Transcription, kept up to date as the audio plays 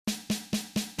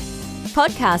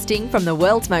Podcasting from the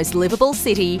world's most livable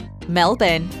city,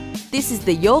 Melbourne. This is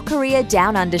the Your Career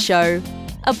Down Under Show,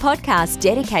 a podcast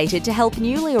dedicated to help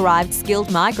newly arrived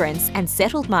skilled migrants and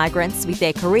settled migrants with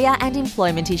their career and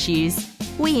employment issues.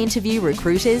 We interview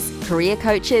recruiters, career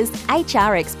coaches,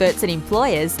 HR experts and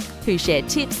employers who share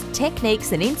tips,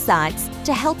 techniques and insights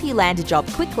to help you land a job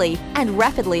quickly and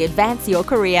rapidly advance your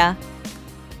career.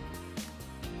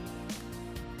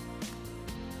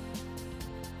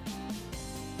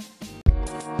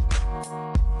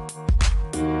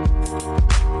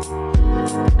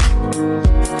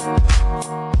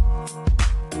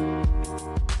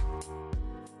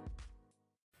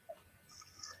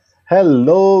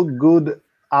 Hello, good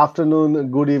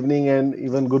afternoon, good evening, and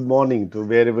even good morning to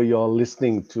wherever you're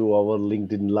listening to our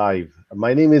LinkedIn Live.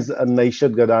 My name is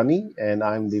Naishad Gadani, and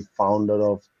I'm the founder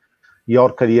of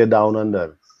Your Career Down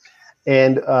Under.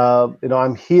 And,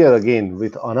 I'm here again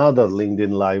with another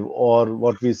LinkedIn Live, or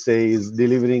what we say is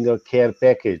delivering a care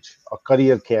package, a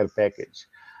career care package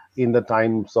in the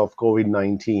times of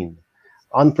COVID-19.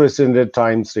 Unprecedented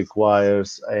times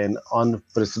requires an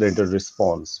unprecedented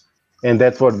response. And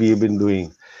that's what we've been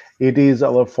doing. It is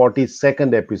our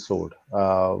 42nd episode,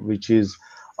 which is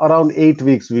around 8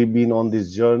 weeks we've been on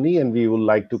this journey, and we would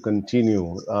like to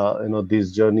continue,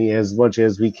 this journey as much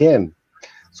as we can,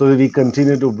 so that we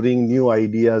continue to bring new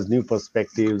ideas, new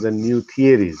perspectives, and new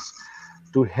theories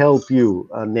to help you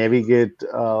navigate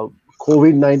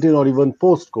COVID-19 or even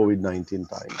post-COVID-19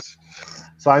 times.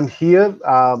 So I'm here,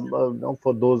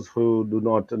 for those who do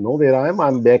not know where I am,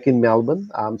 I'm back in Melbourne.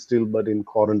 I'm still but in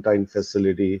quarantine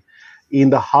facility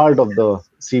in the heart of the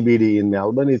CBD in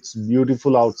Melbourne. It's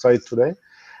beautiful outside today.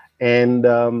 And,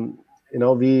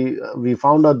 we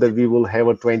found out that we will have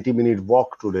a 20-minute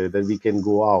walk today, that we can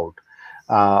go out,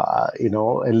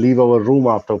 and leave our room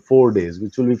after 4 days,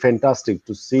 which will be fantastic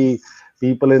to see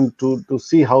people and to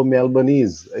see how Melbourne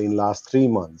is in last 3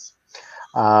 months.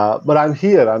 But I'm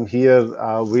here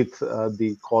with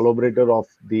the collaborator of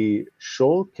the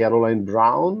show, Caroline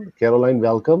Brown. Caroline,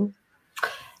 welcome.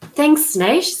 Thanks,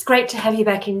 Naish. It's great to have you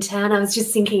back in town. I was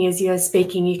just thinking as you're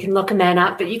speaking, you can lock a man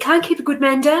up, but you can't keep a good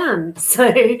man down.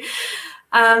 So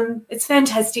it's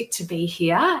fantastic to be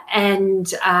here. And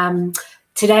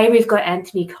today we've got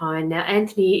Anthony Cohen. Now,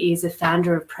 Anthony is a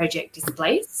founder of Project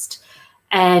Displaced.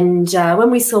 And when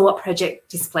we saw what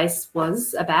Project Displaced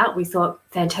was about, we thought,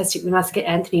 fantastic, we must get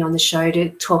Anthony on the show to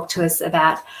talk to us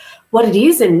about what it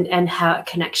is and how it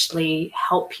can actually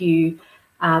help you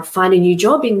find a new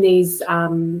job in these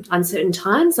uncertain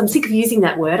times. I'm sick of using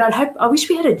that word. I wish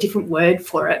we had a different word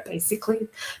for it, basically. I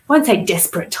won't say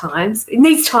desperate times. In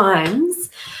these times.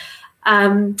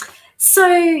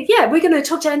 We're going to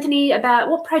talk to Anthony about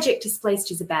what Project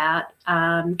Displaced is about,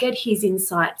 get his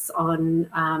insights on,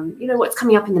 what's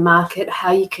coming up in the market,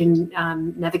 how you can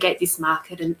navigate this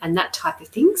market and that type of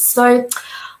thing. So I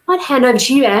might hand over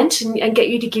to you, Ant, and get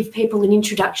you to give people an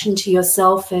introduction to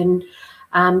yourself and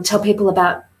tell people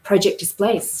about Project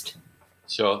Displaced.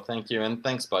 Sure, thank you, and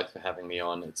thanks both for having me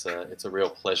on. It's a real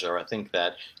pleasure. I think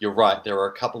that you're right. There are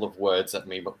a couple of words that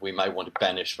we may want to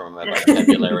banish from our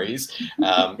vocabularies.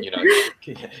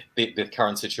 The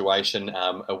current situation.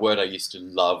 A word I used to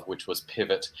love, which was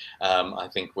pivot. I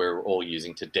think we're all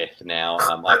using to death now.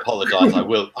 I apologise. I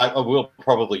will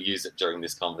probably use it during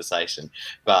this conversation,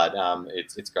 but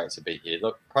it's great to be here.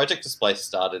 Look, Project Displaced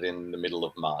started in the middle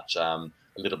of March.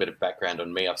 A little bit of background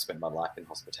on me. I've spent my life in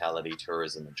hospitality,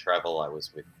 tourism and travel. I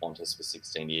was with Qantas for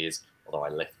 16 years, although I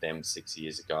left them 6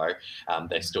 years ago.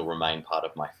 They still remain part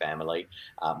of my family.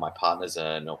 My partner's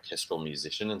an orchestral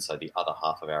musician, and so the other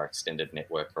half of our extended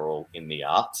network are all in the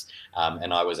arts.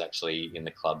 And I was actually in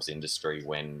the clubs industry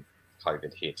when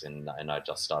COVID hit, and I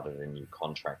just started a new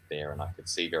contract there, and I could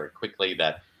see very quickly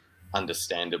that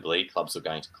understandably clubs were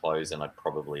going to close and I'd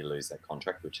probably lose that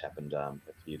contract, which happened a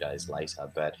few days later.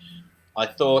 But I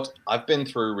thought, I've been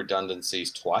through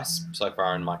redundancies twice so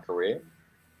far in my career.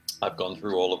 I've gone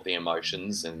through all of the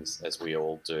emotions, and as we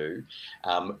all do.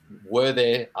 Are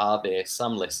there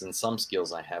some lessons, some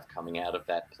skills I have coming out of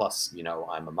that? Plus,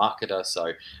 I'm a marketer,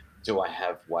 so do I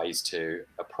have ways to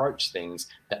approach things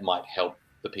that might help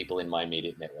the people in my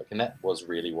immediate network? And that was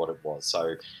really what it was.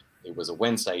 So it was a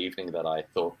Wednesday evening that I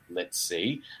thought, let's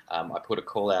see. I put a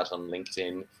call out on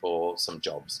LinkedIn for some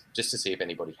jobs, just to see if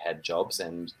anybody had jobs.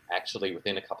 And actually,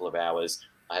 within a couple of hours,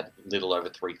 I had a little over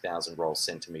 3,000 roles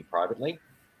sent to me privately,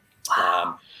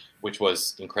 which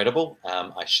was incredible.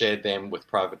 I shared them with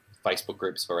private Facebook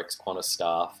groups for ex-Qantas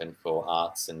staff and for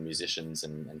arts and musicians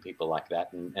and people like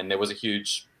that. And there was a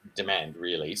huge demand,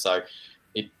 really. So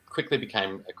it quickly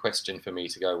became a question for me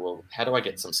to go, well, how do I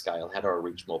get some scale? How do I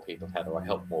reach more people? How do I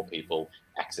help more people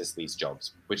access these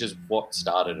jobs? Which is what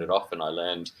started it off. And I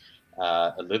learned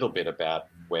a little bit about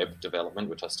web development,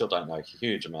 which I still don't know a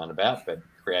huge amount about, but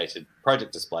created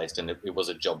Project Displaced, and it was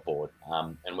a job board.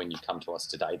 And when you come to us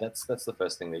today, that's the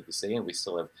first thing that you see, and we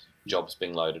still have jobs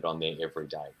being loaded on there every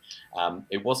day.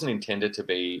 It wasn't intended to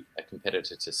be a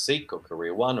competitor to Seek or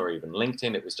Career One or even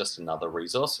LinkedIn. It was just another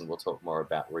resource, and we'll talk more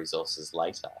about resources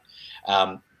later.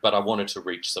 But I wanted to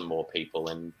reach some more people,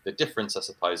 and the difference, I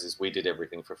suppose, is we did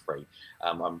everything for free.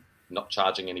 I'm not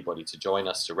charging anybody to join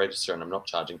us, to register, and I'm not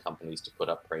charging companies to put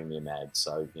up premium ads.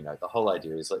 So, the whole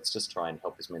idea is let's just try and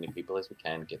help as many people as we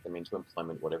can, get them into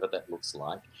employment, whatever that looks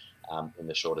like, in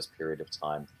the shortest period of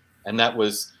time. And that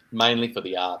was mainly for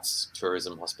the arts,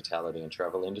 tourism, hospitality, and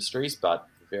travel industries. But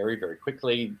very, very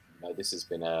quickly, this has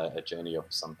been a journey of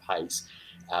some pace.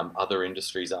 Other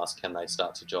industries asked, can they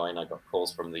start to join? I got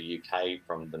calls from the UK,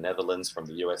 from the Netherlands, from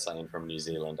the USA, and from New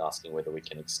Zealand asking whether we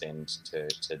can extend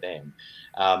to them.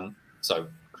 So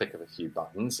click of a few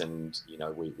buttons, and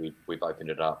we've opened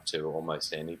it up to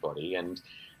almost anybody. And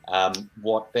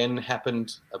what then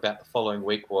happened about the following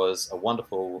week was a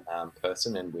wonderful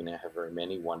person, and we now have very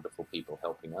many wonderful people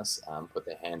helping us, put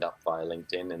their hand up via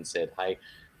LinkedIn and said, hey,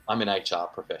 I'm an HR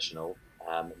professional.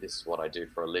 This is what I do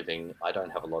for a living. I don't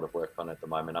have a lot of work on at the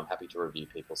moment. I'm happy to review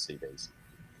people's CVs,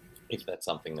 if that's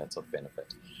something that's of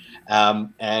benefit.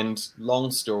 And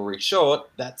long story short,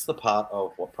 that's the part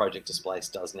of what Project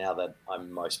Displaced does now that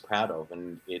I'm most proud of.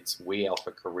 And we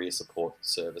offer career support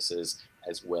services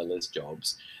as well as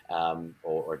jobs,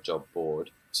 or a job board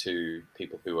to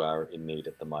people who are in need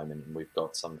at the moment. And we've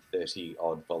got some 30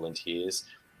 odd volunteers,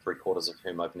 3/4 of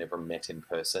whom I've never met in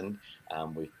person.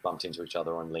 We've bumped into each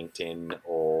other on LinkedIn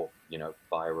or,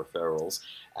 via referrals.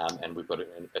 And we've got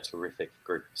a terrific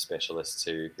group of specialists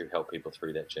who help people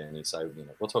through that journey. So,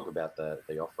 we'll talk about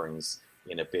the offerings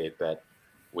in a bit, but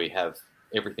we have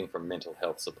everything from mental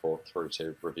health support through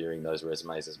to reviewing those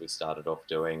resumes as we started off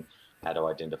doing, how to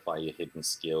identify your hidden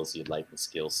skills, your latent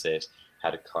skill set, how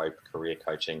to cope, career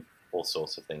coaching, all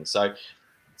sorts of things. So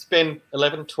it's been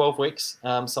 11, 12 weeks,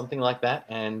 something like that.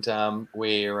 And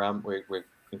we're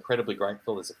incredibly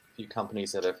grateful. There's a few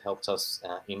companies that have helped us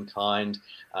in kind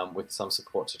with some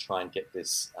support to try and get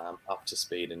this up to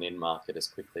speed and in market as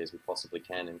quickly as we possibly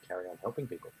can and carry on helping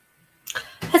people.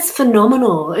 That's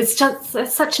phenomenal. It's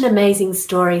just such an amazing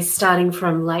story, starting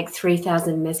from like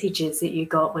 3,000 messages that you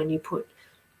got when you put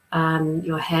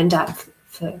your hand up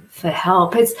for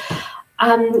help. It's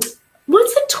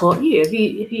what's it taught you? Have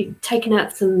you taken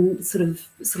out some sort of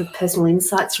personal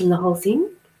insights from the whole thing?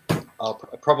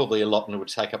 Probably a lot, and it would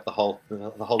take up the whole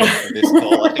length of this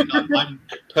call. I think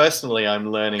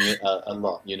I'm learning a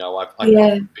lot. I've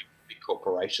got big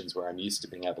corporations where I'm used to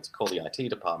being able to call the IT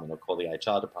department or call the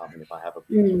HR department if I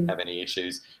have any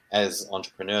issues. As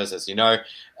entrepreneurs, as you know,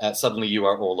 suddenly you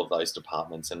are all of those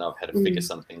departments, and I've had to figure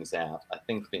some things out. I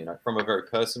think, from a very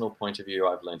personal point of view,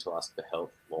 I've learned to ask for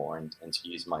help more and to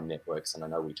use my networks, and I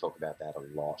know we talk about that a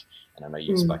lot, and I know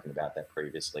you've spoken about that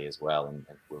previously as well, and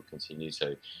we'll continue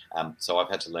to. So I've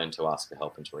had to learn to ask for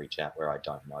help and to reach out where I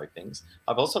don't know things.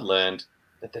 I've also learned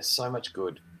that there's so much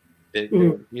good. There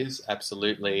is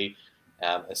absolutely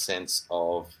a sense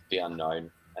of the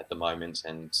unknown at the moment,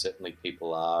 and certainly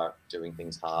people are doing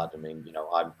things hard. I mean,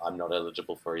 I'm not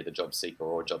eligible for either job seeker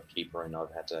or job keeper, and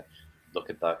I've had to look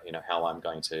at how I'm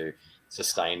going to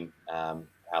sustain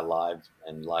our lives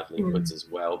and livelihoods as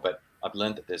well. But I've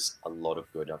learned that there's a lot of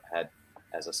good. I've had,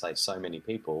 as I say, so many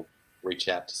people reach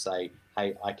out to say,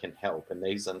 hey, I can help. And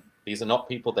these are not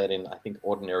people that in, I think,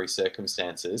 ordinary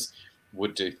circumstances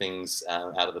would do things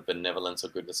out of the benevolence or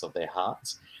goodness of their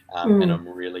hearts. And I'm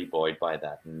really buoyed by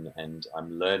that. And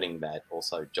I'm learning that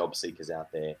also job seekers out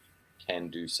there can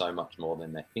do so much more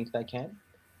than they think they can.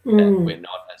 That we're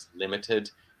not as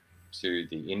limited to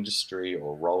the industry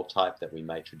or role type that we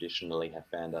may traditionally have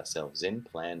found ourselves in,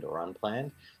 planned or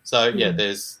unplanned. So yeah,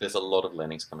 there's a lot of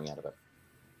learnings coming out of it.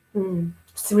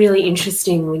 It's really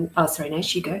interesting. Sorry,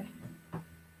 Nash, you go.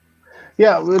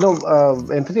 Yeah,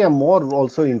 Anthony, I'm more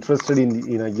also interested in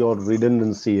your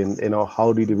redundancy and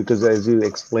how did you, because as you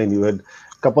explained, you had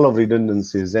a couple of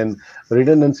redundancies, and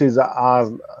redundancies are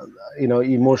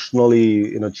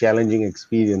emotionally challenging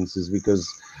experiences, because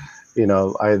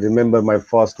I remember my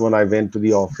first one. I went to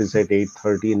the office at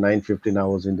 8:30, 9:15 I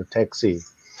was in the taxi,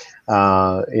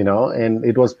 and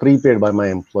it was prepaid by my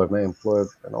employer. My employer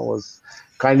was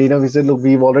kind enough. He said, look,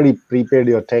 we've already prepaid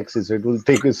your taxi, so it will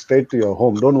take you straight to your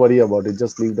home. Don't worry about it.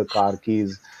 Just leave the car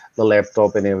keys, the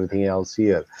laptop, and everything else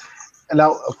here. And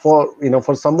now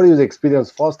for somebody who's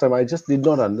experienced first time, I just did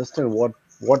not understand what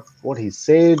what he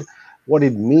said, what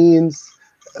it means.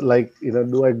 Like,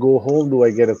 do I go home? Do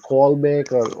I get a call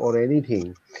back or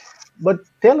anything? But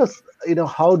tell us,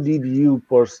 how did you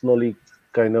personally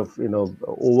kind of,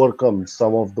 overcome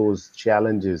some of those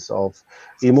challenges of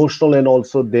emotional, and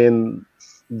also then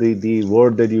the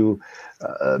word that you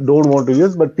don't want to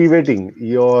use, but pivoting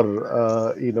your,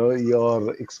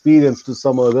 your experience to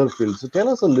some other field. So tell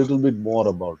us a little bit more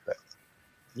about that.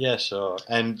 Yeah, sure.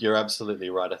 And you're absolutely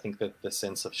right. I think that the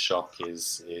sense of shock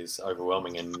is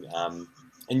overwhelming,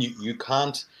 and you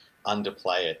can't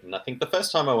underplay it. And I think the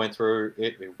first time I went through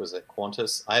it, it was at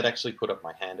Qantas. I had actually put up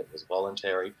my hand. It was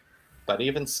voluntary, but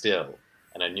even still,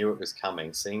 and I knew it was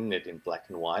coming. Seeing it in black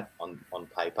and white on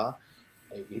paper,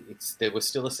 there was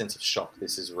still a sense of shock.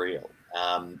 This is real.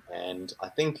 And I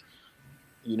think,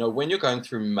 when you're going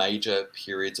through major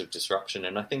periods of disruption,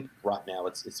 and I think right now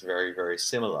it's very, very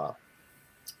similar.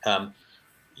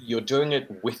 You're doing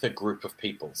it with a group of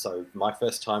people. So my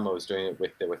first time I was doing it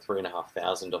there were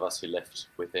 3,500 of us who left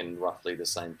within roughly the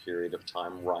same period of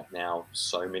time. Right now,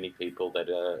 so many people that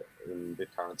are in the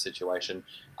current situation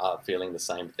are feeling the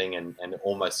same thing, and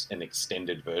almost an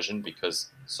extended version,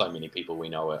 because so many people we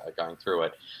know are going through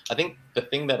it. I think the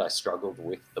thing that I struggled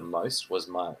with the most was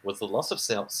the loss of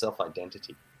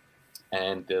self-identity,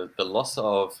 and the loss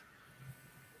of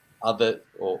other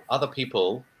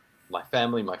people, my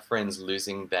family, my friends,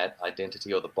 losing that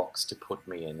identity or the box to put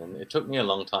me in. And it took me a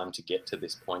long time to get to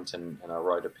this point, and I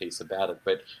wrote a piece about it.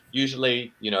 But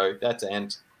usually, that's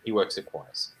Ant, he works at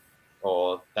Qantas,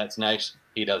 or that's Nate,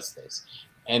 he does this.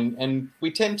 And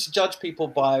we tend to judge people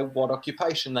by what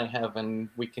occupation they have, and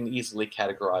we can easily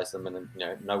categorize them. And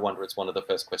no wonder it's one of the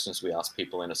first questions we ask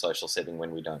people in a social setting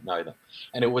when we don't know them.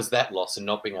 And it was that loss and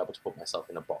not being able to put myself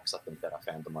in a box, I think, that I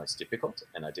found the most difficult.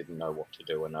 And I didn't know what to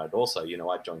do. And I'd also,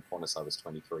 I joined Qantas, I was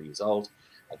 23 years old.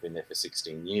 I'd been there for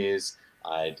 16 years.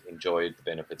 I'd enjoyed the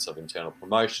benefits of internal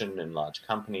promotion in large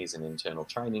companies and internal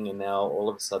training. And now all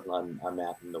of a sudden I'm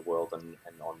out in the world and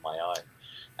on my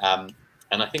own.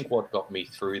 And I think what got me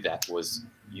through that was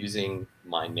using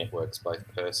my networks, both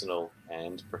personal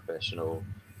and professional,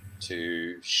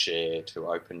 to share, to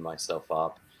open myself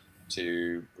up,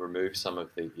 to remove some of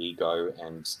the ego,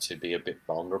 and to be a bit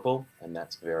vulnerable. And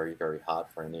that's very, very hard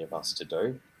for any of us to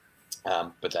do.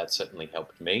 But that certainly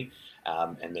helped me.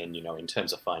 And then, in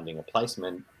terms of finding a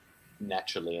placement,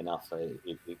 naturally enough,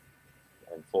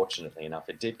 unfortunately enough,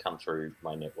 it did come through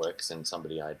my networks, and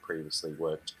somebody I had previously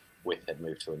worked with had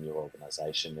moved to a new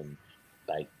organization, and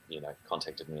they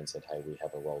contacted me and said, hey, we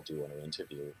have a role, do you want to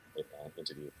interview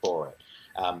for it?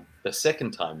 The second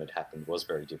time it happened was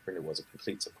very different. It was a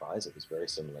complete surprise. It was very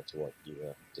similar to what you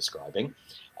were describing,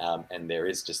 and there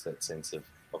is just that sense of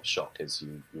shock as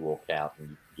you walk out,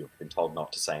 and you've been told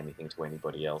not to say anything to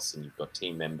anybody else, and you've got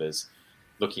team members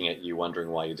looking at you wondering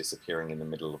why you're disappearing in the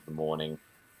middle of the morning.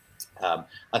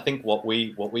 I think what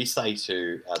we say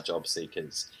to our job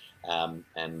seekers,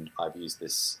 and I've used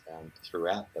this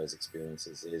throughout those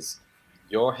experiences, is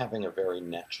you're having a very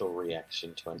natural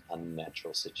reaction to an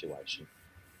unnatural situation,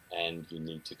 and you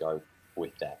need to go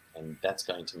with that. And that's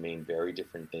going to mean very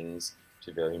different things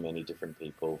to very many different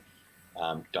people.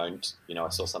 I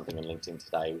saw something on LinkedIn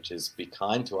today, which is be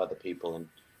kind to other people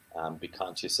and be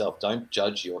kind to yourself. Don't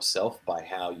judge yourself by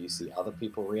how you see other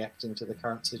people reacting to the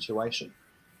current situation.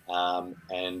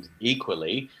 And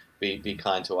equally, be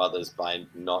kind to others by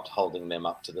not holding them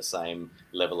up to the same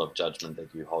level of judgment that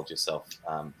you hold yourself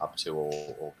up to,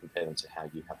 or compare them to how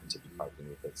you happen to be coping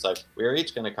with it. So we're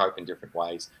each going to cope in different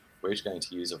ways. We're each going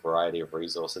to use a variety of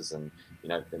resources, and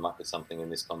there might be something in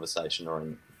this conversation or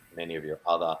in many of your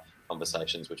other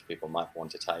conversations which people might want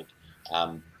to take.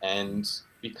 And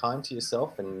be kind to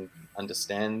yourself and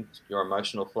understand your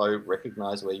emotional flow,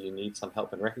 recognize where you need some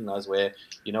help, and recognize where,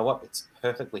 it's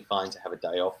perfectly fine to have a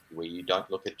day off where you don't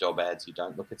look at job ads, you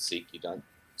don't look at Seek, you don't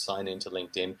sign into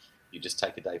LinkedIn, you just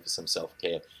take a day for some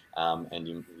self-care, and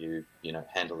you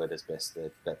handle it as best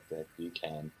that you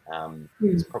can.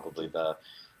 It's probably the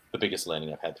biggest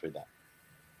learning I've had through that.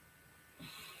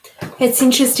 It's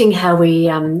interesting how we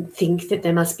think that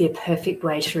there must be a perfect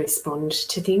way to respond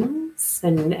to things.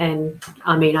 And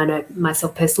I mean, I know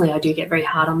myself personally, I do get very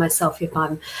hard on myself if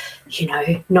I'm,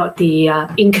 not the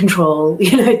in control,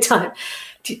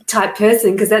 type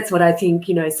person, because that's what I think,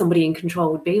 somebody in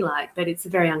control would be like. But it's a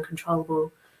very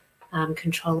uncontrollable,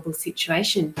 controllable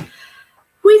situation.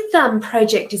 With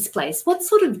Project Displaced, what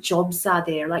sort of jobs are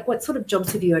there? Like, what sort of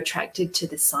jobs have you attracted to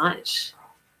the site?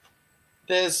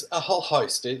 There's a whole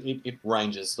host. It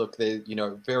ranges. Look,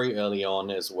 very early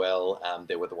on as well,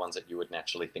 there were the ones that you would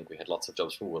naturally think we had lots of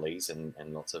jobs for Woolies and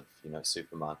lots of,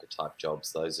 supermarket type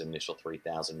jobs. Those initial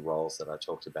 3,000 roles that I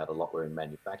talked about a lot were in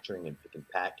manufacturing and pick and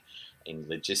pack, in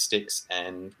logistics,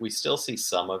 and we still see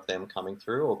some of them coming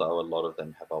through, although a lot of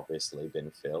them have obviously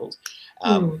been filled.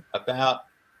 About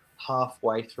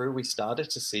halfway through, we started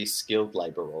to see skilled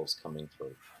labour roles coming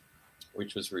through,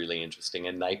 which was really interesting,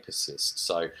 and they persist.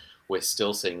 So we're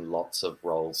still seeing lots of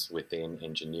roles within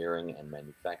engineering and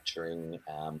manufacturing.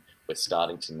 We're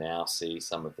starting to now see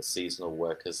some of the seasonal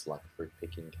workers like fruit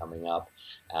picking coming up.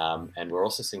 And we're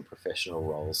also seeing professional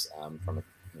roles from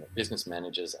business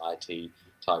managers, IT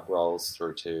type roles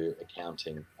through to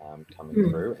accounting coming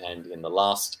through. And in the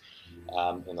last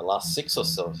 6 or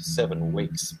 7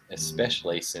 weeks,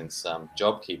 especially since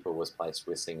JobKeeper was placed,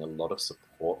 we're seeing a lot of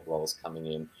support roles coming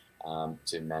in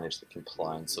to manage the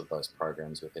compliance of those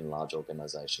programs within large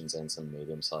organisations and some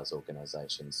medium-sized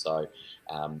organisations. So,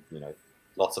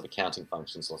 lots of accounting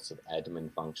functions, lots of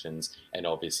admin functions, and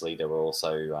obviously there were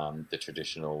also the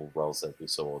traditional roles that we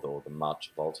saw, or the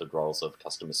much vaulted roles of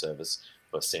customer service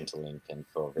for Centrelink and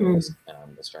for various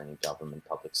Australian government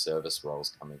public service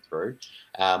roles coming through.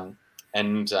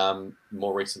 And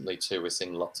more recently too, we're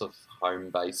seeing lots of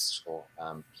home-based or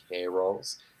care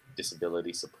roles,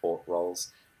 disability support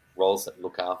roles that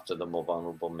look after the more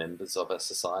vulnerable members of our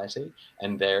society.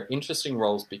 And they're interesting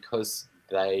roles because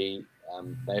they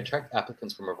attract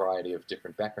applicants from a variety of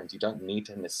different backgrounds. You don't need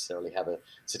to necessarily have a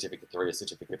Certificate 3 or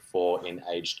Certificate 4 in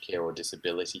aged care or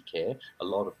disability care. A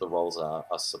lot of the roles are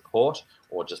support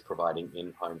or just providing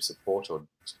in-home support or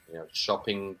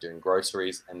shopping, doing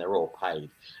groceries, and they're all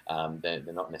paid.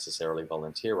 They're not necessarily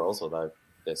volunteer roles, although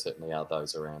there certainly are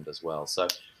those around as well. So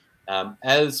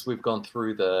as we've gone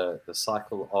through the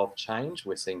cycle of change,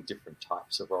 we're seeing different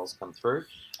types of roles come through,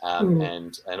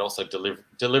 and also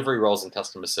delivery roles and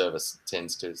customer service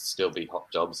tends to still be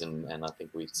hot jobs, and I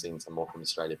think we've seen some more from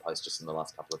Australia Post just in the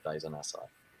last couple of days on our side.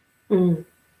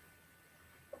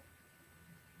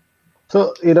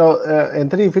 So,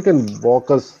 Anthony, if you can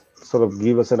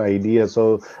give us an idea.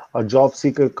 So a job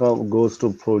seeker goes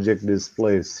to Project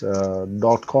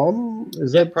Displaced.com,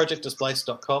 is that?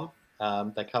 ProjectDisplaced.com.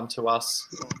 They come to us.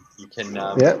 You can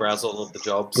browse all of the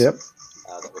jobs that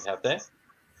we have there.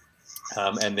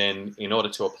 And then in order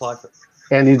to apply for...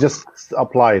 And you just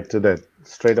apply to that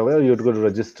straight away, or you're going to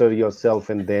register yourself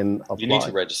and then apply? You need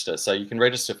to register. So you can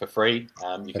register for free.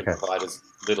 You can provide as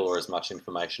little or as much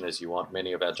information as you want.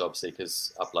 Many of our job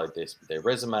seekers upload their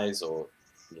resumes or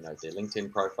their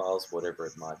LinkedIn profiles, whatever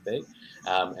it might be,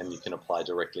 and you can apply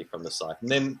directly from the site.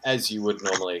 And then, as you would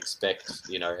normally expect,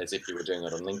 as if you were doing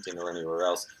it on LinkedIn or anywhere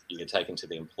else, you get taken to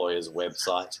the employer's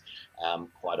website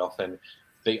quite often.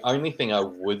 The only thing I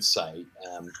would say,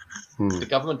 the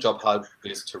Government Job Hub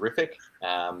is terrific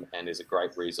and is a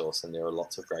great resource, and there are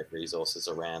lots of great resources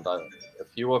around. A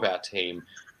few of our team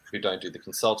who don't do the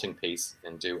consulting piece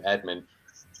and do admin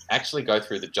actually go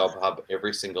through the Job Hub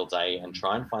every single day and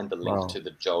try and find the link to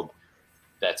the job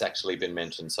that's actually been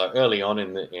mentioned. So early on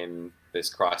in this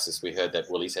crisis, we heard that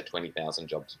Woolies had 20,000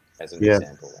 jobs as an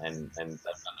example, and they've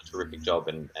done a terrific job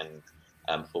and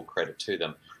full credit to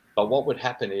them. But what would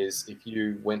happen is if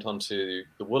you went onto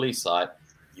the Woolies site,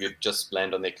 you'd just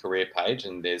land on their career page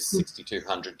and there's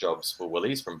 6,200 jobs for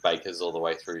Woolies, from bakers all the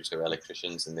way through to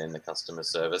electricians and then the customer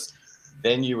service.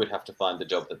 Then you would have to find the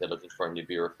job that they're looking for, and you'd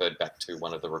be referred back to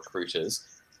one of the recruiters.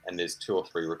 And there's 2 or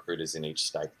 3 recruiters in each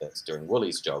state that's doing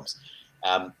Woolies jobs.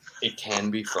 It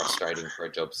can be frustrating for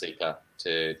a job seeker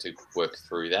to work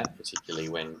through that, particularly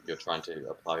when you're trying to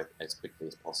apply as quickly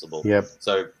as possible.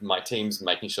 So my team's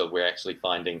making sure we're actually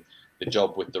finding the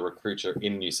job with the recruiter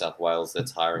in New South Wales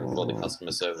that's hiring for the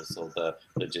customer service or the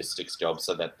logistics job,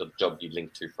 so that the job you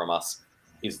link to from us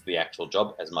is the actual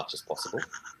job as much as possible.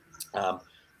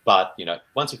 But,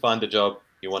 once you find the job,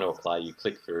 you want to apply, you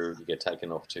click through, you get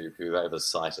taken off to whoever's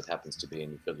site it happens to be,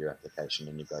 and you fill your application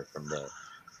and you go from there.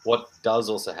 What does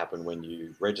also happen when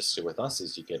you register with us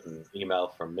is you get an email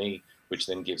from me, which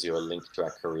then gives you a link to our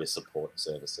career support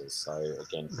services. So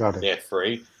again, they're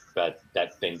free, but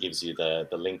that then gives you the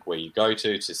link where you go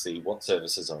to see what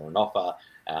services are on offer.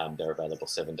 They're available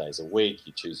 7 days a week.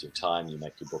 You choose your time, you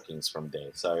make your bookings from there.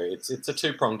 So it's a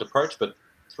 2-pronged approach, but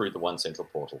through the one central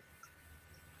portal.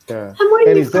 Yeah.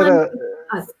 And is there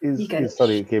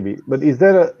sorry, KB, but is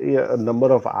there a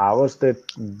number of hours that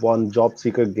one job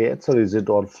seeker gets, or is it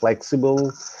all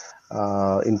flexible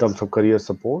in terms of career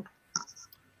support?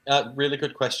 Really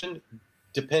good question.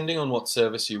 Depending on what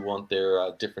service you want, there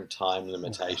are different time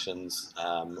limitations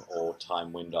or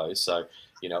time windows. So,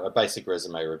 a basic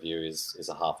resume review is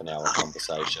a half an hour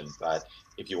conversation, but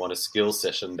If you want a skills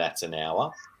session, that's an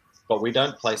hour. But we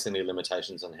don't place any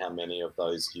limitations on how many of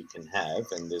those you can have.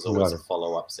 And there's always a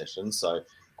follow-up session. So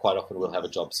quite often we'll have a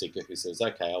job seeker who says,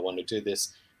 okay, I want to do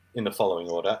this in the following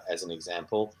order. As an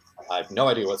example, I have no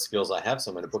idea what skills I have,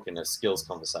 so I'm going to book in a skills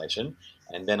conversation.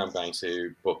 And then I'm going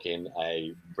to book in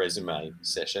a resume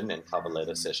session and cover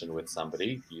letter session with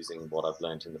somebody using what I've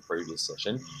learned in the previous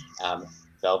session.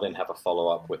 They'll then have a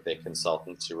follow-up with their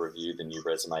consultant to review the new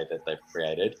resume that they've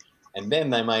created. And then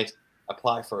they may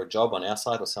apply for a job on our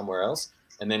site or somewhere else,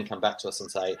 and then come back to us and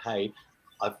say, hey,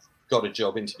 I've got a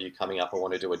job interview coming up. I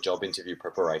want to do a job interview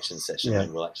preparation session,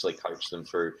 and we'll actually coach them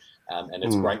through. And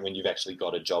it's great when you've actually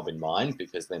got a job in mind,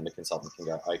 because then the consultant can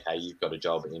go, okay, you've got a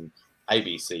job in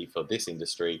ABC for this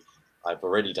industry. I've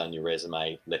already done your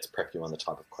resume. Let's prep you on the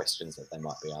type of questions that they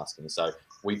might be asking. So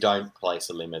we don't place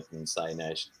a limit and say,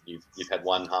 no, you've had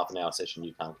one half-an-hour session,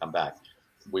 you can't come back.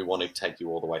 We want to take you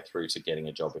all the way through to getting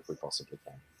a job if we possibly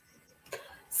can.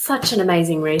 Such an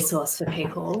amazing resource for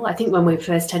people. I think when we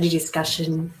first had a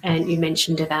discussion and you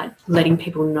mentioned about letting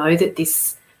people know that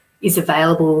this is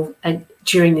available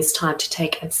during this time to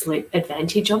take absolute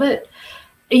advantage of it,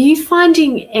 are you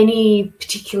finding any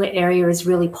particular area is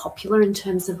really popular in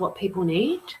terms of what people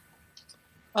need?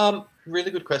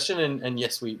 Really good question. And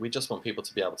yes, we just want people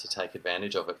to be able to take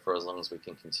advantage of it for as long as we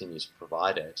can continue to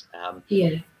provide it.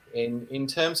 In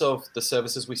terms of the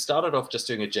services, we started off just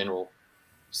doing a general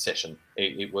session.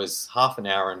 It was half an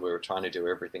hour, and we were trying to do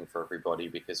everything for everybody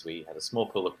because we had a small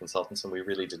pool of consultants and we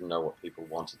really didn't know what people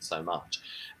wanted so much.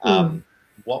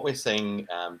 What we're seeing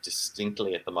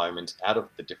distinctly at the moment, out of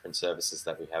the different services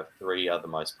that we have, 3 are the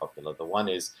most popular. The one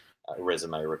is a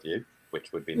resume review,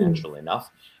 which would be natural enough,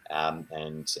 and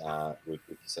we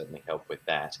can certainly help with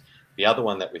that. The other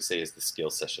one that we see is the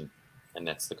skills session, and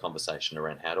that's the conversation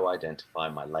around how to identify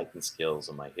my latent skills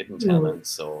or my hidden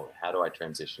talents, or how do I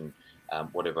transition,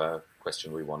 whatever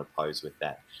question we want to pose with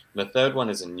that. And the third one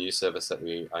is a new service that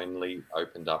we only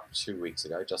opened up 2 weeks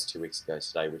ago, just 2 weeks ago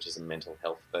today, which is a mental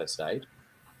health first aid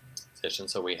session.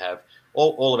 So we have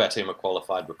all of our team are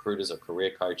qualified recruiters or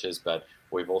career coaches, but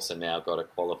we've also now got a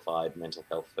qualified mental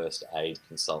health first aid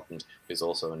consultant who's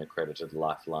also an accredited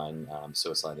Lifeline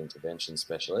suicide intervention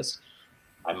specialist.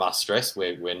 I must stress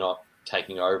we're not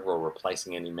taking over or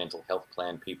replacing any mental health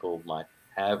plan people might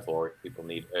have, or if people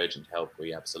need urgent help,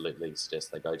 we absolutely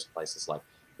suggest they go to places like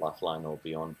Lifeline or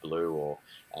Beyond Blue or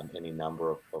any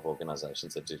number of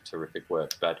organisations that do terrific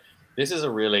work. But this is a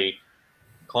really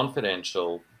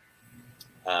confidential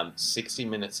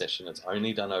 60-minute session. It's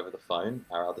only done over the phone.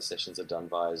 Our other sessions are done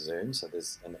via Zoom, so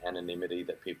there's an anonymity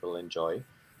that people enjoy,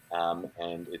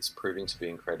 and it's proving to be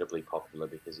incredibly popular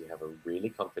because you have a really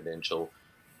confidential,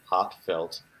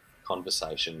 heartfelt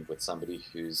conversation with somebody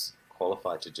who's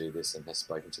qualified to do this and has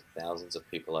spoken to thousands of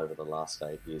people over the last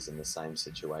 8 years in the same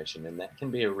situation. And that can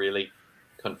be a really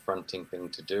confronting thing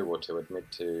to do, or to admit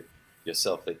to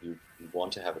yourself that you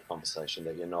want to have a conversation,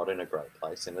 that you're not in a great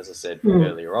place. And as I said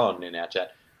earlier on in our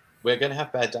chat, we're going to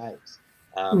have bad days.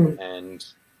 And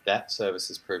that service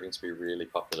is proving to be really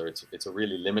popular. It's a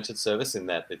really limited service in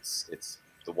that it's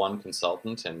the one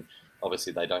consultant, and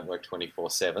obviously they don't work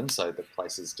 24/7, so the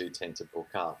places do tend to book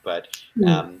up. But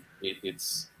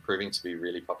it's proving to be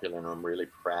really popular, and I'm really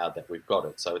proud that we've got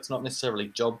it. So it's not necessarily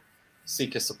job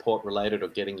seeker support related or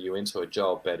getting you into a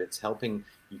job, but it's helping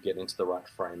you get into the right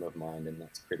frame of mind, and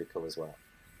that's critical as well.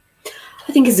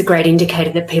 I think it's a great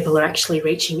indicator that people are actually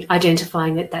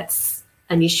identifying that that's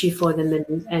an issue for them,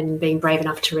 and being brave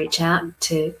enough to reach out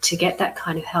to get that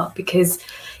kind of help, because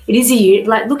it is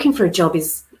like looking for a job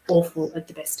is awful at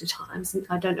the best of times. And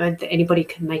I don't know that anybody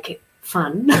can make it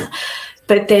fun,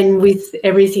 but then with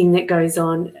everything that goes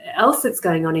on else that's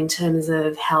going on in terms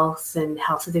of health and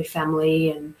health of their family,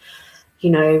 and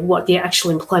what the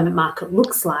actual employment market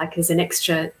looks like, as an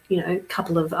extra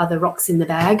couple of other rocks in the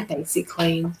bag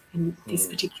basically in this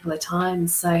particular time.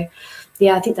 So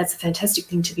yeah, I think that's a fantastic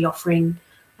thing to be offering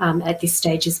at this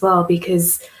stage as well,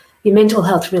 because your mental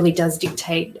health really does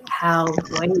dictate how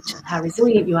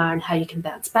resilient you are, and how you can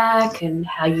bounce back, and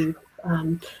how you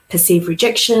perceive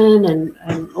rejection,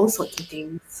 and all sorts of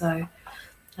things. So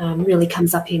really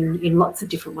comes up in lots of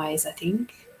different ways, I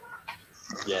think.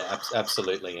 Yeah,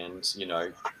 absolutely. And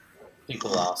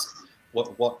people ask,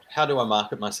 how do I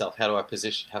market myself? How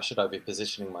should I be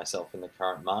positioning myself in the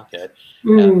current market?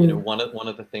 One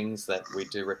of the things that we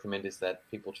do recommend is that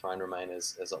people try and remain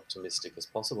as optimistic as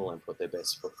possible and put their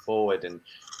best foot forward. And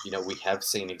we have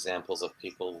seen examples of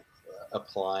people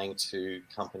applying to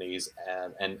companies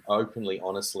and openly,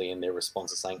 honestly, in their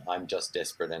responses saying, I'm just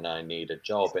desperate and I need a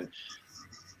job. And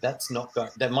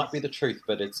that might be the truth,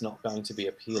 but it's not going to be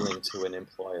appealing to an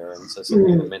employer. And so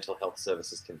certainly the mental health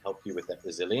services can help you with that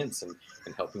resilience and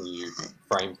helping you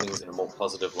frame things in a more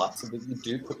positive light so that you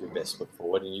do put your best foot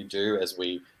forward, and you do, as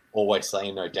we always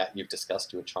say, no doubt you've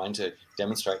discussed, you're trying to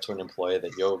demonstrate to an employer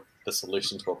that you're the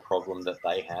solution to a problem that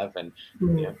they have, and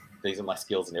these are my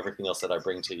skills, and everything else that I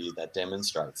bring to you that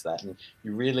demonstrates that. And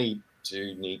you really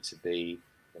do need to be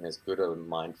in as good a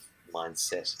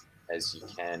mindset as you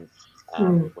can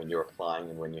when you're applying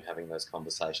and when you're having those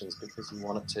conversations, because you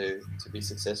want it to be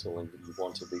successful and you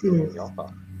want to be given the offer.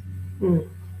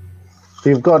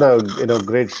 We've got a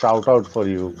great shout out for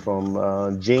you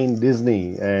from Jane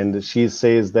Disney, and she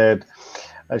says that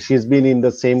she's been in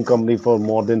the same company for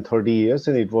more than 30 years,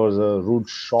 and it was a rude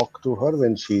shock to her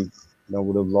when she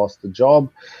would have lost the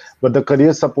job. But the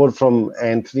career support from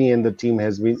Anthony and the team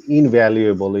has been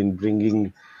invaluable in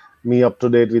bringing me up to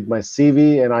date with my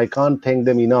CV, and I can't thank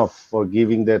them enough for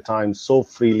giving their time so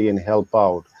freely and help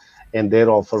out, and their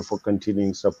offer for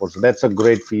continuing support. So that's a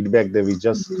great feedback that we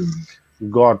just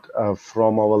got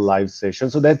from our live session.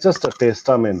 So that's just a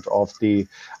testament of the.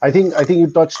 I think you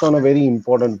touched on a very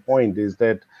important point, is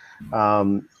that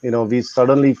we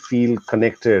suddenly feel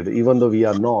connected, even though we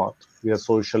are not. We are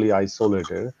socially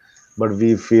isolated, but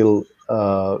we feel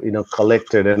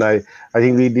collected. And I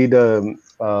think we did a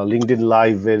LinkedIn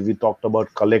Live where we talked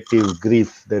about collective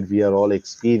grief that we are all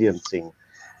experiencing,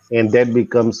 and that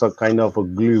becomes a kind of a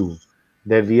glue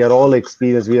that we are all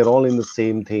experiencing. We are all in the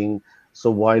same thing. So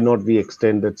why not we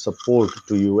extend that support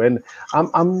to you? And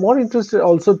I'm more interested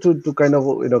also to kind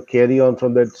of carry on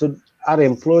from that. So are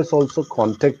employers also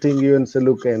contacting you and say,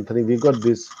 look, Anthony, we got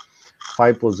these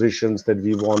 5 positions that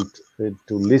we want to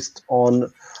list on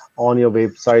your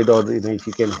website, or if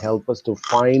you can help us to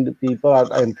find people?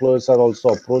 Our employers are also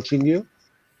approaching you?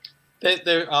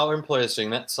 There are employers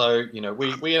doing that. So,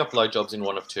 we upload jobs in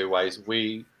one of 2 ways.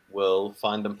 We will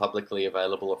find them publicly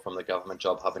available or from the government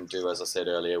job hub, and as I said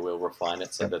earlier, we'll refine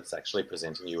it so that it's actually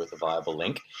presenting you with a viable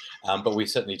link. But we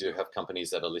certainly do have companies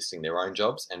that are listing their own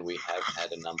jobs, and we have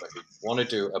had a number who want to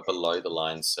do a below the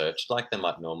line search like they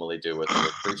might normally do with a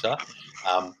recruiter.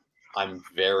 I'm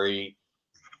very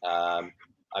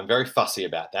fussy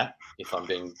about that, if I'm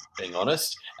being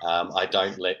honest. I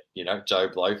don't let Joe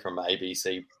Blow from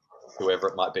ABC, whoever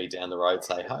it might be down the road,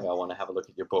 say, hey, I want to have a look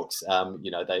at your books.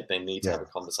 They need to have a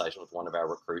conversation with one of our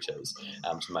recruiters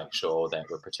to make sure that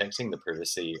we're protecting the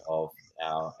privacy of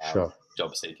our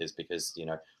job seekers, because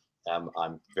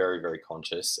I'm very, very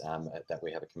conscious that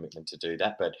we have a commitment to do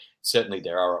that. But certainly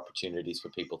there are opportunities for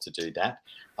people to do that.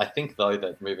 I think, though,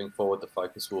 that moving forward, the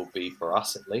focus will be, for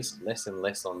us at least, less and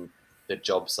less on the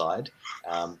job side,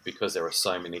 because there are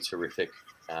so many terrific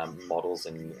models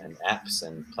and apps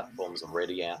and platforms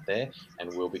already out there,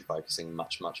 and we'll be focusing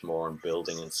much more on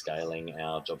building and scaling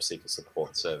our job seeker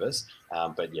support service.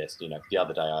 But yes, the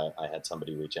other day I had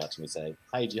somebody reach out to me, say,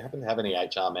 hey, do you happen to have any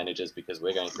HR managers, because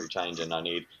we're going through change and I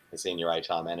need a senior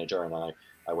HR manager? And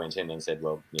I went in and said,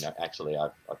 well, actually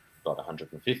I've got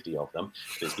 150 of them.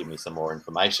 Please give me some more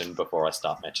information before I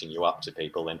start matching you up to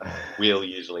people. And we'll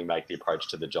usually make the approach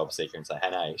to the job seeker and say,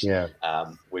 hey, Nash,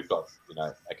 we've got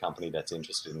a company that's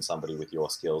interested in somebody with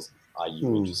your skills. Are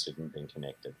you interested in being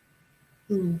connected?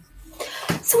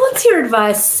 So what's your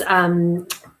advice to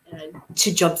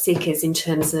job seekers in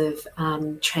terms of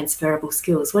transferable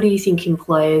skills? What do you think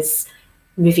employers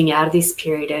moving out of this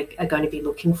period are going to be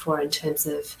looking for in terms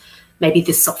of maybe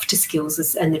the softer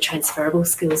skills and the transferable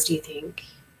skills, do you think?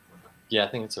 Yeah, I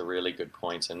think it's a really good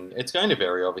point. And it's going to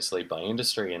vary, obviously, by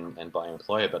industry and by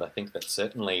employer. But I think that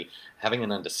certainly having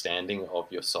an understanding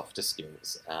of your softer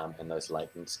skills and those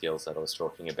latent skills that I was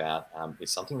talking about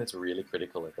is something that's really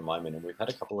critical at the moment. And we've had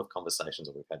a couple of conversations,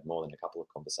 or we've had more than a couple of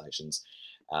conversations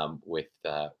with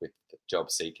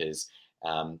job seekers,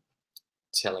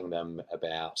 telling them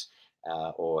about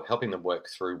or helping them work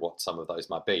through what some of those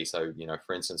might be. So,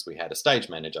 for instance, we had a stage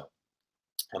manager.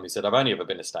 And we said, I've only ever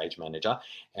been a stage manager,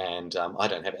 and I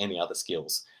don't have any other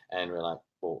skills. And we're like,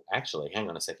 well, actually, hang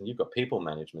on a second. You've got people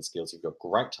management skills. You've got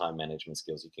great time management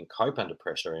skills. You can cope under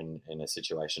pressure in a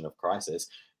situation of crisis.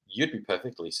 You'd be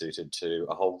perfectly suited to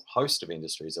a whole host of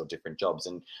industries or different jobs.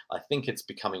 And I think it's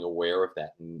becoming aware of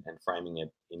that and framing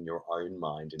it in your own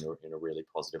mind in a really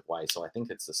positive way. So I think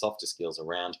it's the softer skills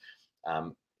around,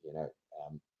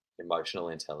 emotional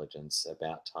intelligence,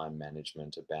 about time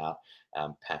management, about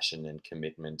passion and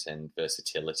commitment and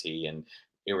versatility, and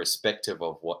irrespective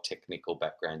of what technical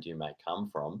background you may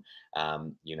come from,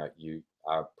 you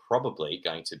are probably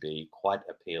going to be quite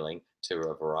appealing to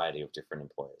a variety of different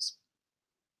employers.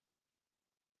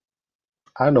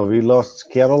 I know we lost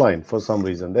Caroline for some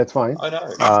reason. That's fine. I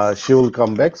know. She will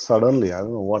come back suddenly. I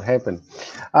don't know what happened.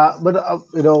 But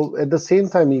at the same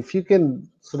time, if you can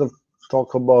sort of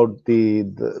talk about the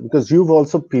because you've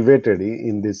also pivoted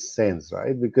in this sense,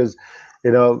 right? Because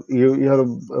you're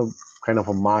a kind of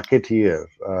a marketeer,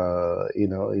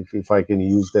 if I can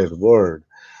use that word,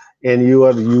 and you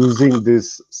are using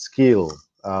this skill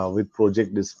with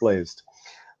Project Displaced.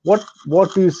 What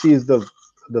do you see is the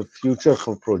future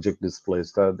for Project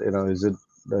Displaced? Is it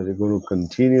that it going to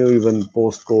continue even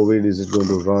post COVID? Is it going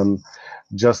to run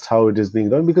just how it is being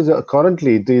done? Because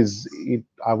currently it is.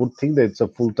 I would think that it's a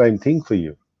full-time thing for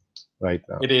you right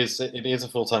now. It is. It is a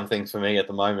full-time thing for me at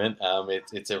the moment.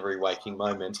 It's every waking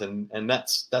moment, and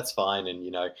that's fine.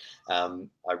 And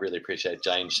I really appreciate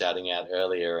Jane shouting out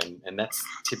earlier, and that's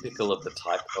typical of the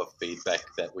type of feedback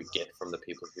that we get from the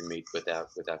people who meet with our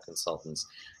consultants.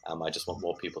 I just want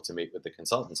more people to meet with the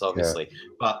consultants, obviously,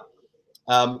 but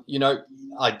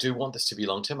I do want this to be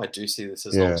long term. I do see this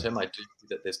as long term. I do see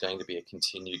that there's going to be a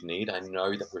continued need. I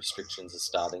know that restrictions are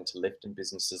starting to lift and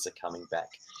businesses are coming back.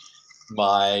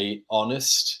 My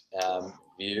honest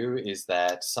view is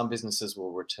that some businesses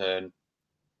will return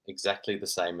exactly the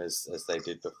same as they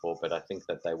did before, but I think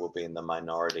that they will be in the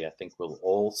minority. I think we'll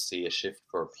all see a shift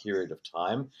for a period of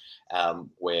time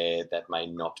where that may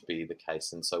not be the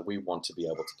case. And so we want to be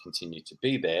able to continue to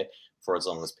be there for as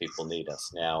long as people need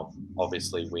us. Now,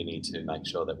 obviously, we need to make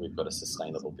sure that we've got a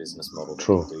sustainable business model that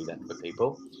can do that for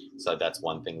people. So that's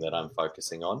one thing that I'm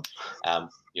focusing on.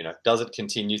 Does it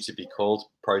continue to be called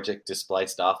Project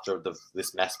Displaced after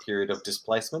this mass period of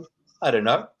displacement? I don't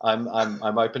know.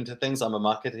 I'm open to things. I'm a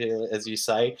marketer, as you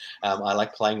say. I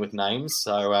like playing with names,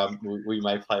 so we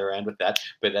may play around with that.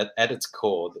 But at its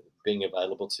core, being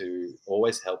available to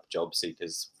always help job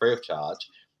seekers free of charge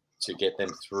to get them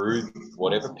through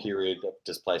whatever period of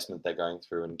displacement they're going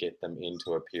through and get them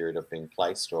into a period of being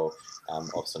placed or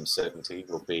of some certainty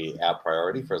will be our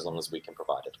priority for as long as we can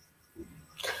provide it.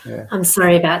 Yeah. I'm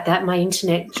sorry about that. My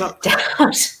internet dropped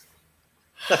out.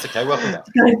 That's okay. Welcome back.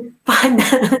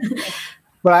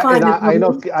 But I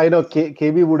know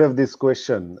KB would have this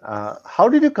question. How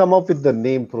did you come up with the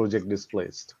name Project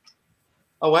Displaced?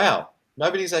 Oh wow!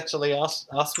 Nobody's actually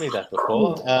asked me that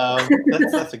before.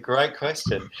 That's a great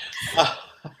question.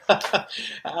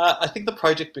 I think the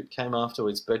project bit came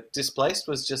afterwards, but displaced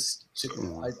was just.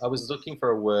 I was looking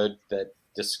for a word that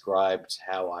described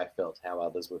how I felt, how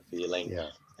others were feeling,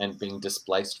 and being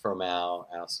displaced from our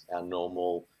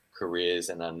normal careers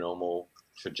and our normal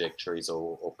trajectories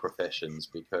or professions,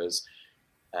 because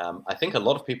I think a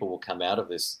lot of people will come out of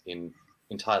this in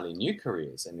entirely new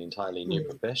careers and entirely new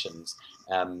professions,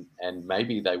 and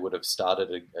maybe they would have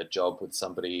started a job with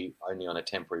somebody only on a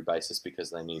temporary basis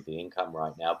because they need the income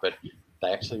right now, but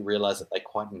they actually realize that they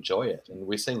quite enjoy it. And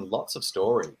we're seeing lots of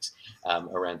stories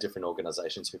around different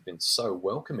organizations who've been so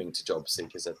welcoming to job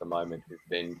seekers at the moment, who've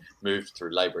been moved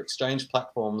through labor exchange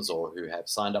platforms or who have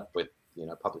signed up with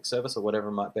public service or whatever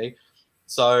it might be.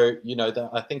 So,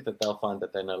 I think that they'll find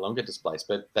that they're no longer displaced,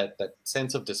 but that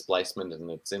sense of displacement, and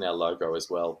it's in our logo as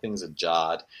well, things are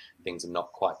jarred, things are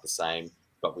not quite the same,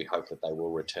 but we hope that they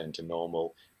will return to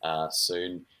normal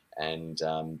soon, and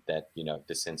that,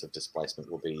 the sense of displacement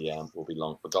will be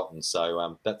long forgotten.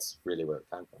 So that's really where it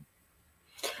came from.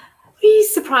 Were you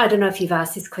surprised? I don't know if you've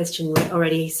asked this question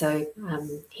already, so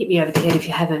hit me over the head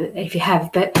if you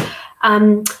have, but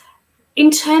in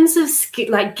terms of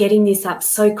getting this up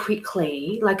so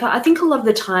quickly, I think a lot of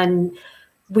the time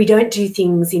we don't do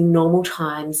things in normal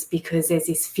times because there's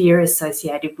this fear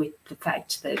associated with the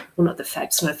fact that, well, not the fact,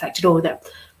 it's not a fact at all, that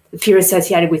the fear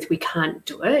associated with we can't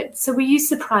do it. So were you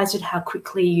surprised at how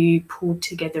quickly you pulled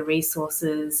together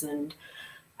resources and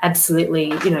absolutely,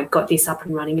 got this up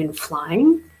and running and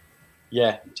flying?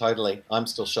 Yeah, totally. I'm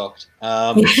still shocked.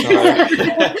 You put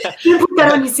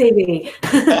that on your CV.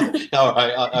 No,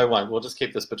 I won't. We'll just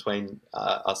keep this between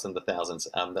us and the thousands.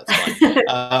 That's fine.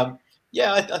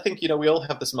 I think, we all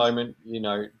have this moment,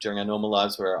 during our normal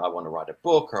lives where I want to write a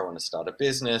book, or I want to start a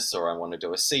business, or I want to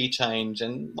do a sea change,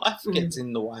 and life gets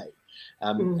in the way.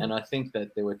 And I think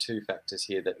that there were two factors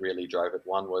here that really drove it.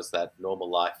 One was that normal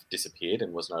life disappeared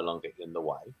and was no longer in the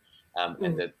way.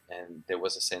 And there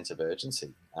was a sense of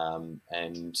urgency.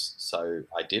 And so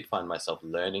I did find myself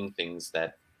learning things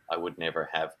that I would never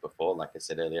have before. Like I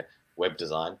said earlier, web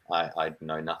design, I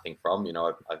know nothing from.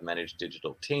 I've managed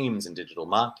digital teams and digital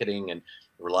marketing and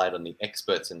relied on the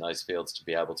experts in those fields to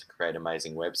be able to create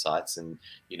amazing websites. And,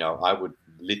 I would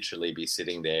literally be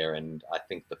sitting there, and I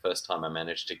think the first time I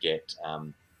managed to get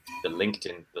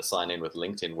the sign in with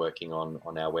LinkedIn working on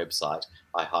our website,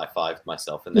 I high-fived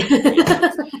myself, and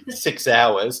then 6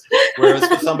 hours. Whereas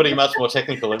for somebody much more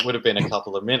technical, it would have been a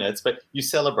couple of minutes. But you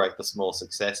celebrate the small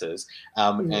successes,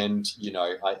 and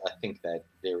I think that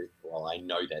I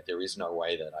know that there is no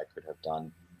way that I could have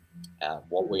done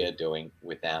what we are doing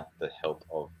without the help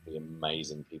of the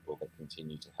amazing people that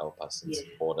continue to help us and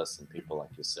support us, and people like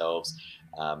yourselves.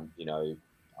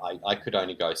 I could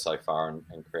only go so far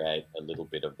and create a little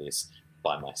bit of this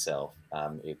by myself.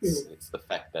 It's the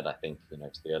fact that I think, to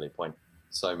the earlier point,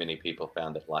 so many people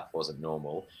found that life wasn't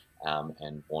normal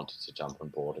and wanted to jump on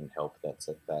board and help.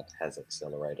 That has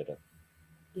accelerated it.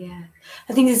 Yeah,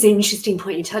 I think there's an interesting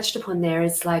point you touched upon there.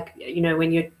 It's like,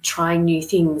 when you're trying new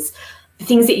things, the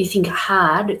things that you think are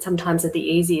hard sometimes are the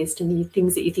easiest, and the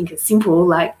things that you think are simple,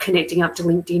 like connecting up to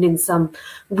LinkedIn and some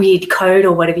weird code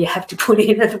or whatever you have to put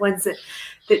in, are the ones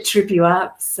that trip you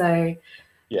up. So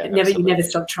you never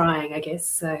stop trying, I guess.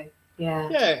 So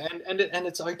and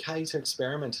it's okay to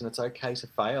experiment, and it's okay to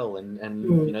fail,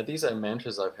 and these are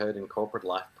mantras I've heard in corporate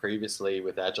life previously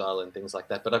with Agile and things like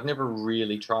that, but I've never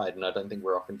really tried, and I don't think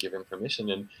we're often given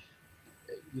permission. And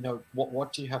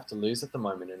what do you have to lose at the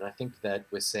moment? And I think that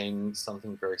we're seeing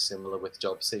something very similar with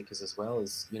job seekers as well.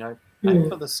 Is aim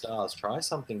for the stars, try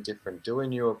something different, do a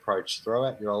new approach, throw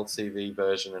out your old CV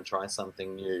version and try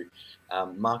something new.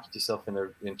 Market yourself in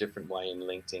a different way in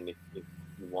LinkedIn if you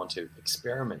want to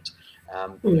experiment.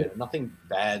 Nothing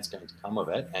bad's going to come of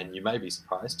it, and you may be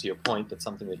surprised, to your point, that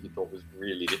something that you thought was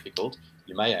really difficult,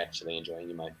 you may actually enjoy, and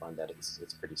you may find that it's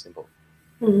pretty simple.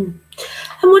 And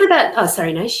what about? Oh,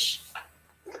 sorry, Nash.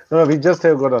 No, we just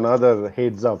have got another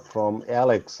heads up from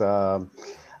Alex.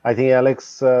 I think Alex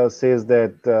says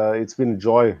that it's been a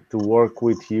joy to work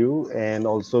with you, and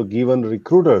also given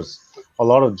recruiters a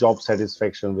lot of job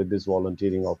satisfaction with these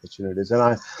volunteering opportunities. And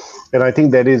I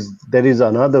think that is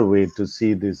another way to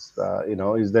see this.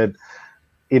 Is that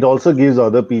it also gives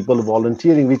other people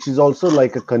volunteering, which is also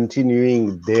like a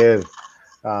continuing their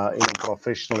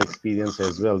professional experience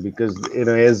as well. Because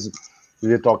as we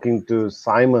were talking to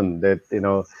Simon, that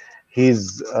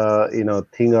his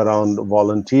thing around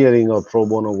volunteering or pro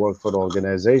bono work for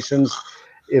organizations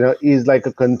is like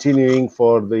a continuing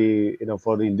for the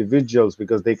for the individuals,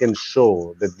 because they can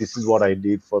show that this is what I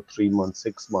did for 3 months,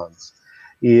 6 months,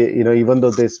 even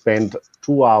though they spent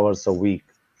 2 hours a week.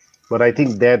 But I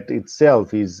think that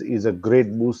itself is a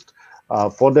great boost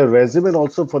for their resume, and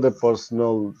also for their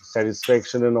personal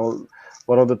satisfaction. And all,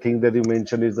 one of the things that you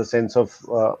mentioned is the sense of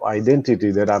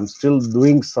identity, that I'm still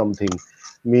doing something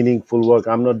meaningful work.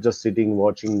 I'm not just sitting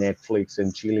watching Netflix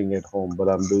and chilling at home, but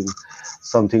I'm doing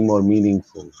something more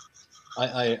meaningful.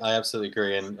 I absolutely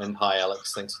agree. And hi,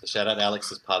 Alex. Thanks for the shout out.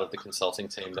 Alex is part of the consulting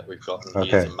team that we've got, and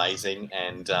he is amazing.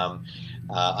 And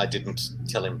I didn't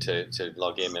tell him to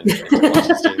log in and watch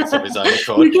the students of his own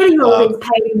accord. You're getting all these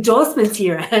paid endorsements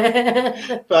here.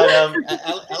 But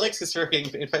Alex is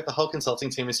terrific. In fact, the whole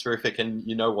consulting team is terrific. And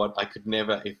you know what? I could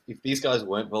never, if these guys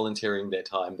weren't volunteering their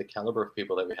time, the caliber of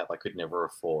people that we have, I could never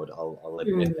afford. I'll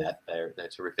admit that. They're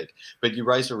terrific. But you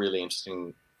raised a really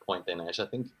interesting point then, Ash, I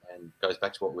think, and goes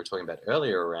back to what we were talking about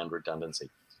earlier around redundancy.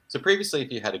 So previously,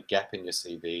 if you had a gap in your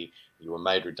CV, you were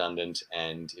made redundant,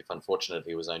 and if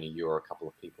unfortunately it was only you or a couple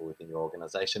of people within your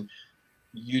organization,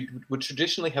 you would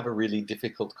traditionally have a really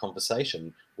difficult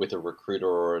conversation with a recruiter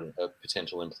or a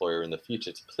potential employer in the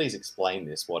future to please explain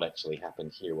this, what actually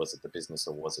happened here, was it the business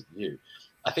or was it you?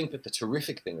 I think that the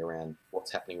terrific thing around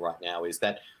what's happening right now is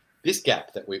that this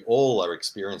gap that we all are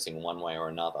experiencing one way or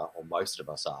another, or most of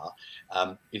us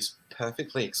are, is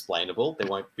perfectly explainable. There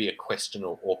won't be a question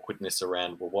or awkwardness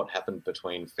around, well, what happened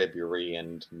between February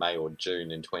and May or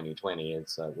June in 2020?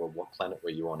 It's, well, what planet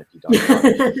were you on if you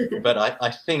don't know? But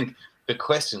I think the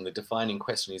question, the defining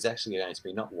question, is actually going to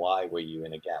be not why were you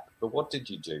in a gap, but what did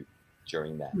you do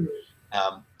during that?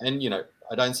 And,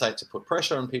 I don't say it to put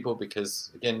pressure on people,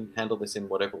 because, again, handle this in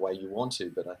whatever way you want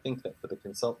to. But I think that for the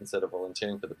consultants that are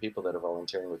volunteering, for the people that are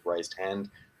volunteering with Raised Hand,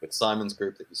 with Simon's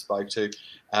group that you spoke to,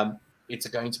 it's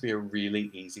going to be a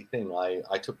really easy thing.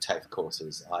 I took TAFE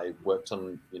courses. I worked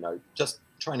on, just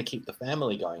trying to keep the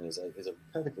family going is a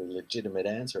perfectly legitimate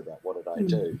answer about what did I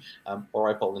do. Or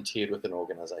I volunteered with an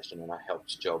organization and I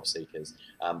helped job seekers.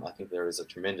 I think there is a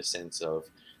tremendous sense of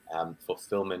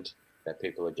fulfillment that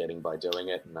people are getting by doing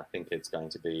it. And I think it's going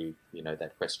to be,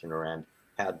 that question around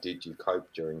how did you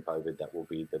cope during COVID, that will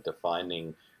be the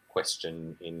defining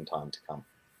question in time to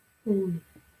come.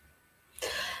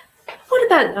 What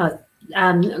about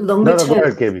longer term? Go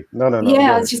ahead, KB. No.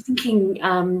 Yeah, I was just thinking,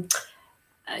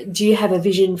 do you have a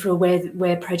vision for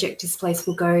where Project Displaced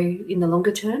will go in the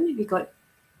longer term? Have you got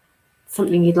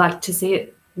something you'd like to see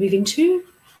it move into?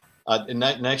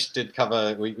 Nash did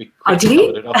cover. We did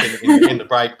covered it off in the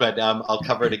break, but I'll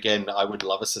cover it again. I would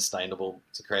love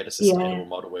to create a sustainable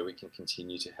model where we can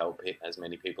continue to help as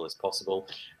many people as possible,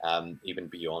 even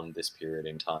beyond this period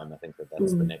in time. I think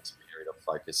that's the next period of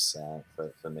focus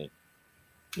for me.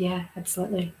 Yeah,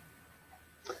 absolutely.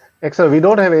 Excellent. We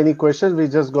don't have any questions. We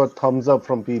just got thumbs up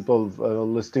from people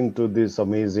listening to this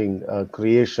amazing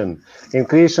creation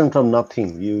from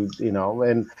nothing. You know,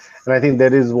 and I think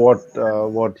that is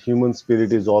what human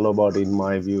spirit is all about, in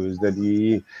my view, is that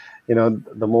the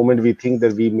moment we think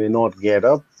that we may not get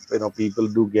up, people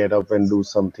do get up and do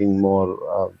something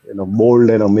more, bold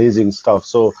and amazing stuff.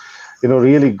 So,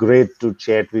 really great to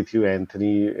chat with you,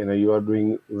 Anthony. You are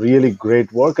doing really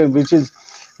great work, and which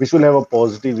will have a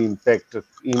positive impact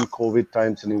in COVID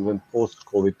times and even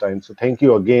post-COVID times. So thank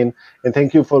you again, and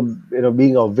thank you for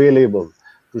being available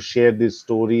to share this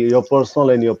story, your personal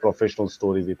and your professional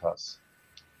story, with us.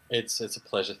 It's a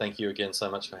pleasure. Thank you again so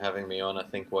much for having me on. I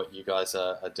think what you guys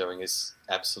are doing is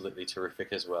absolutely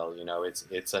terrific as well.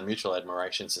 It's a mutual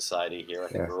admiration society here. I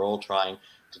think we're all trying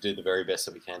to do the very best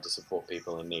that we can to support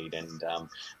people in need, and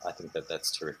I think that's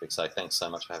terrific. So thanks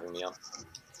so much for having me on.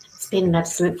 It's been an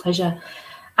absolute pleasure.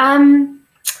 How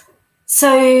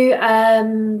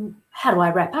do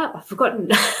I wrap up? I've forgotten.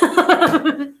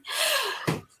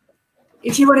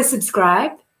 If you want to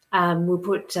subscribe, we'll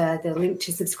put the link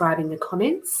to subscribe in the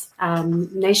comments.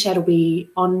 Nashad will be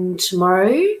on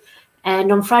tomorrow,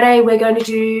 and on Friday we're going to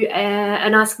do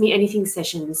an Ask Me Anything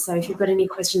session. So if you've got any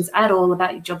questions at all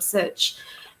about your job search,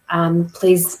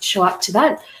 please show up to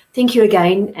that. Thank you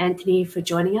again, Anthony, for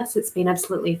joining us. It's been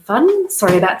absolutely fun.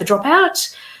 Sorry about the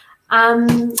dropout.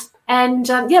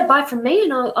 Bye from me,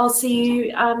 and I'll see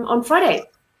you on Friday.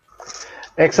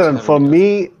 Excellent. For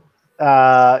me,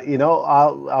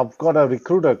 I've got a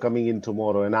recruiter coming in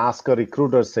tomorrow, and Ask a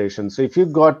Recruiter session. So if you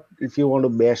want to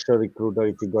bash a recruiter,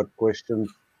 if you got questions,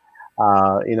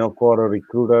 for a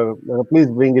recruiter, please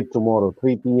bring it tomorrow,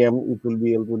 3 p.m. It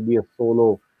will be a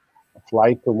solo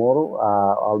flight tomorrow.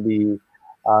 I'll be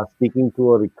speaking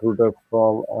to a recruiter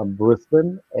from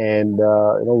Brisbane, and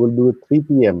we'll do it 3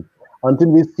 p.m. Until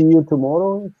we see you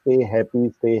tomorrow, stay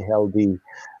happy, stay healthy,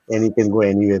 and you can go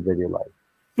anywhere that you like.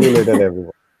 See you later,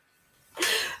 everyone.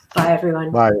 Bye,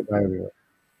 everyone. Bye, everyone.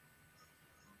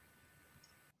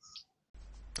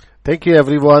 Thank you,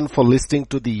 everyone, for listening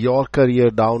to the Your Career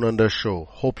Down Under show.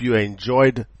 Hope you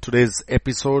enjoyed today's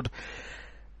episode.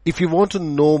 If you want to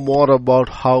know more about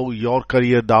how Your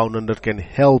Career Down Under can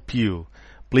help you,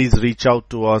 please reach out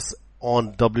to us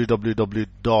on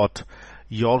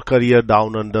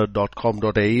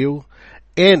www.yourcareerdownunder.com.au.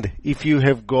 And if you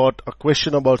have got a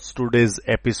question about today's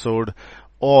episode,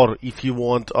 or if you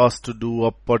want us to do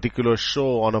a particular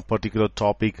show on a particular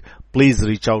topic, please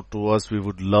reach out to us. We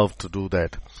would love to do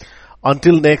that.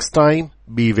 Until next time,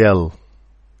 be well.